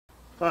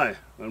Hi,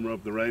 I'm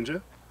Rob the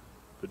Ranger,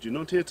 but you're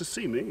not here to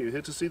see me, you're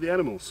here to see the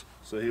animals.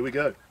 So here we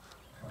go.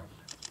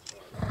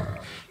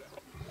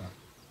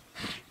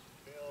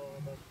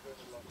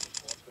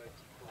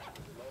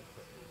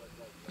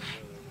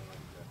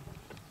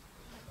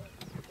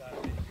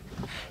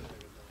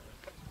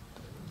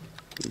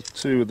 There's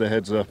two with their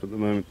heads up at the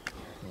moment.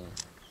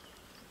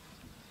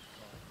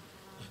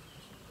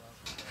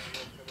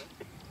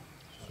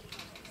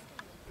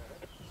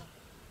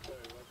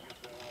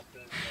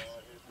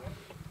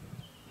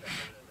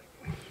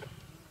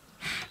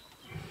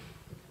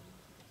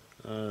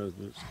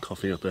 It's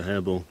coughing up a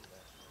hairball.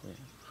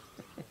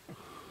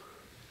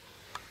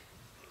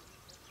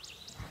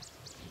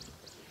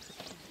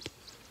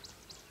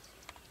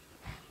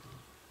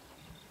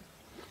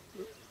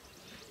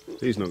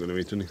 He's not going to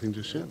eat anything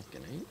just yet.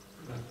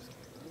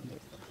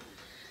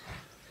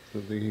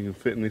 Don't think he can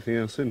fit anything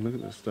else in. Look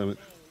at this stomach.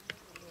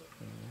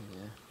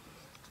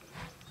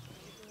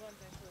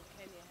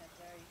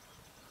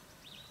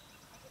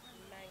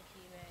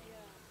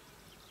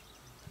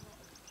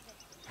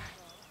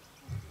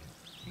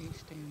 He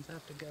stands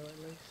up to go at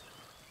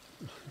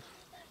least.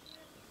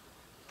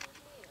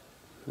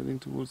 Heading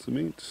towards the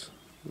meat.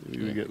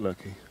 Maybe we get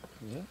lucky.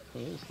 Yeah,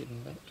 he is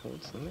getting back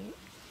towards the meat.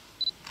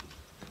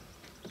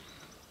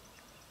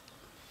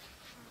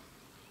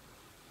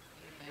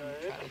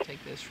 Try to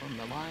take this from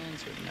the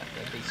lions, or not?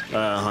 That'd be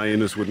scary.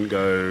 Hyenas wouldn't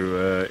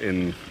go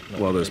in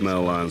while there's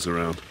male lions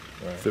around.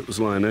 Right. If it was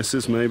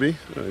lionesses, maybe.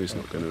 He's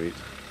not going to eat.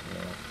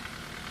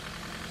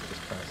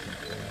 Just passing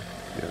through.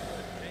 Yeah.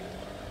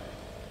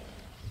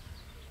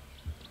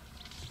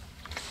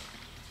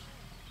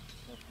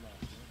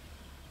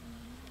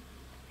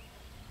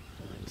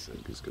 I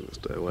think he's going to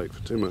stay awake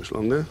for too much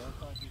longer.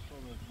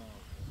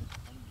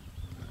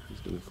 He's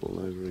going to fall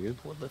over again.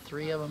 Will the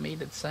three of them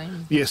eat at the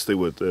same? Yes, they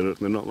would. They're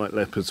not like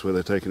leopards where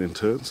they're taken in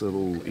turns. They'll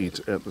all eat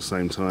at the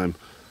same time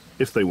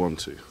if they want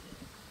to.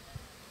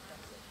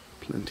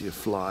 Plenty of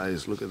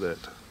flies. Look at that.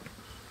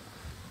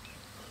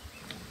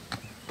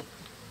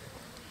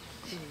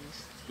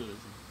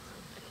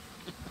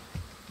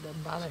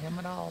 Doesn't bother him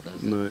at all,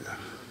 does it? No.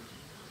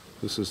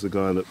 This is the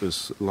guy that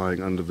was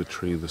lying under the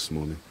tree this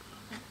morning.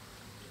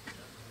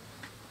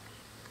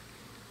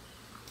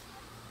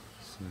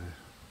 So,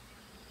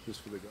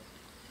 just for the guy.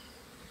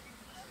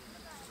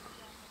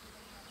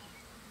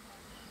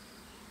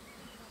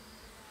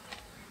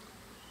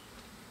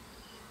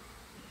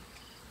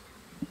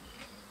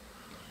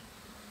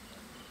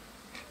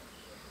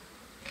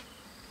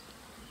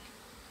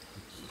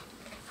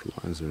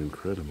 Flies are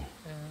incredible.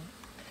 Yeah.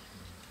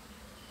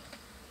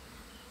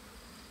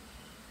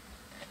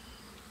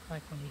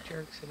 Like when he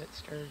jerks it, it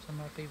stirs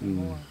them up even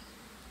more.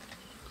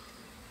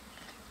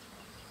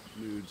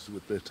 Nudes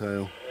with their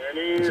tail.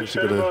 There's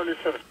actually got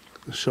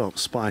a sharp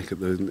spike at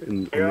the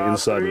in the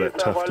inside of that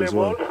tuft as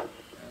well.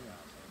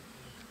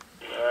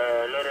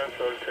 Lawrence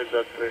will take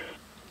that tree.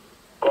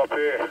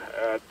 Copy.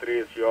 3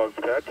 is your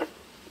set.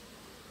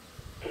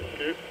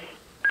 Keep.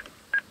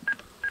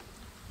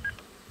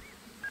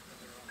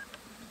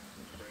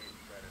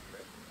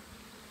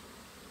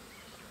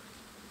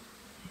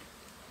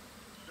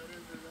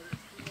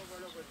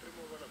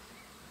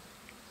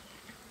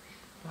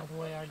 By the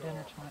way, our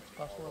dinner tonight's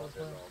buffalo as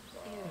well.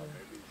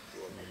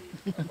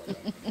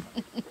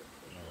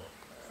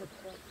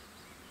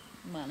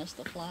 Minus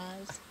the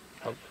flies.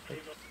 Oh,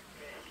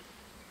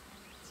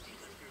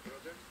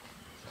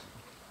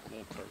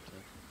 More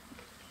protein.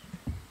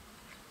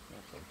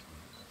 More protein.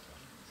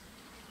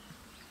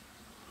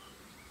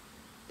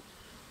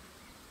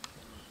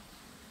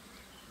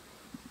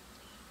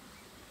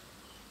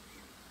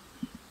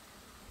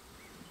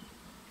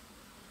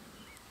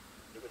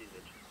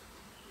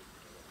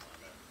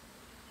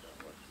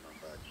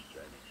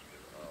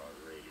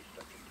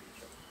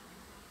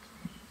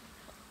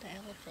 The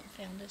elephant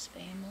found his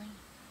family.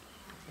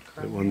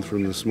 That one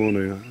from this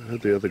morning. I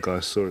heard the other guy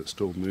saw it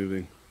still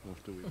moving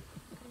after we.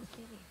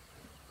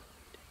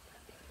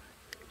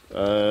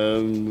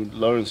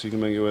 Lawrence, you can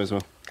make your way as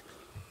well.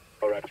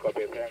 Alright,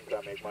 copy. Thanks.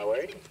 I'll make my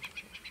way.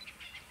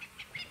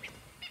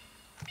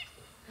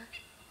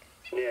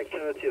 The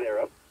activity there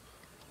up.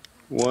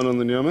 One on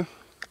the Nyama.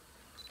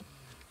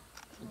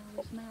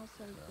 Oh, his mouth's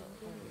open.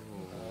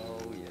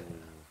 Oh, yeah.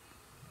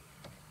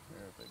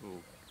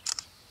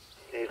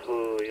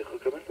 You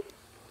coming?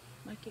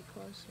 Make it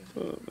closer.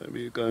 Oh,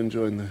 maybe you go and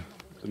join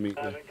the meet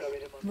there.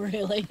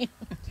 Really?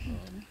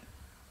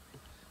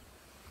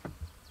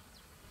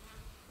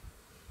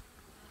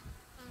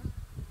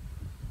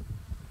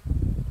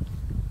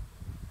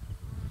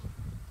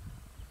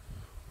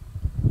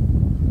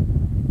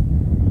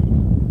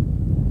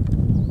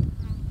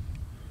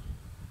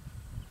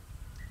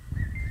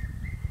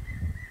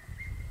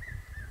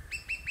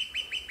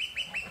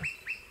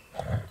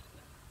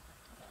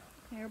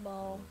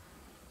 Hairball.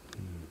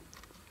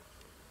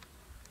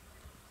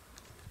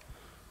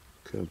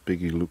 Look how big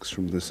he looks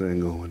from this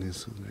angle when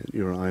he's at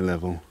your eye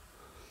level.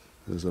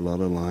 There's a lot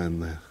of line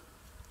there.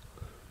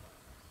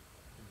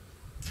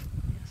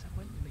 yes, I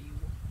wouldn't be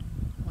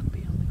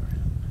on the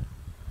ground.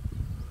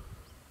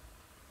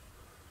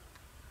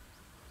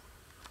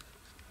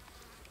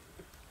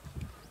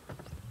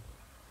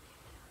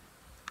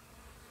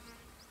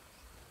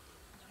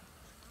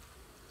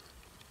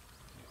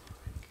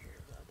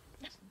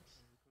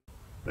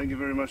 Thank you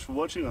very much for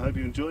watching. I hope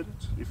you enjoyed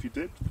it. If you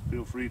did,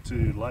 feel free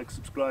to like,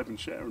 subscribe and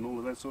share and all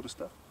of that sort of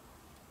stuff.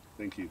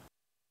 Thank you.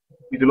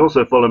 You can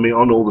also follow me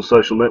on all the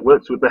social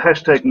networks with the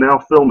hashtag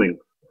 #NowFilming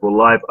for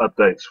live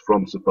updates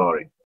from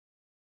Safari.